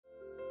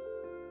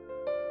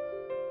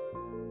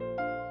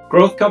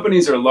Growth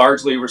companies are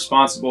largely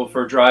responsible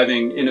for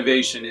driving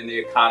innovation in the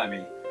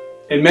economy,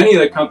 and many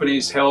of the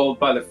companies held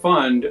by the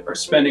fund are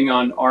spending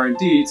on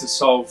R&D to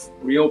solve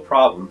real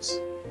problems.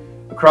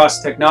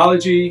 Across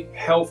technology,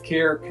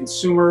 healthcare,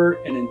 consumer,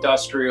 and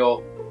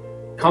industrial,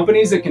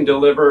 companies that can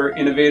deliver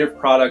innovative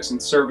products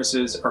and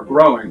services are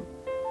growing.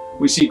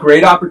 We see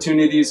great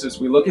opportunities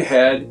as we look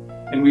ahead,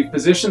 and we've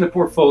positioned the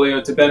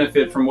portfolio to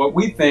benefit from what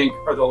we think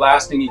are the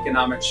lasting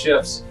economic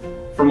shifts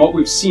from what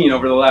we've seen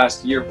over the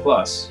last year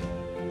plus.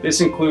 This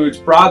includes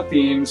broad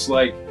themes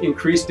like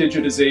increased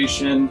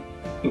digitization,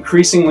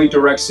 increasingly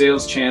direct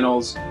sales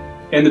channels,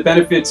 and the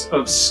benefits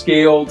of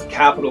scaled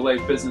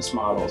capital-light business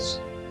models.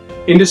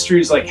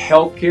 Industries like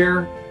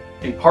healthcare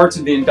and parts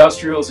of the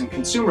industrials and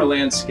consumer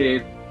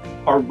landscape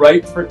are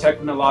ripe for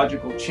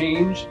technological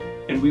change,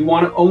 and we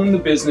want to own the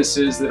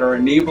businesses that are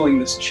enabling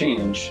this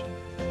change.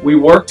 We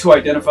work to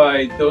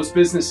identify those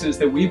businesses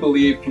that we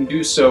believe can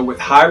do so with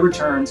high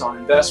returns on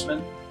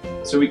investment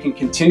so we can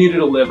continue to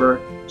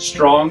deliver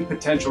strong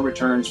potential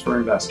returns for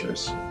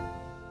investors.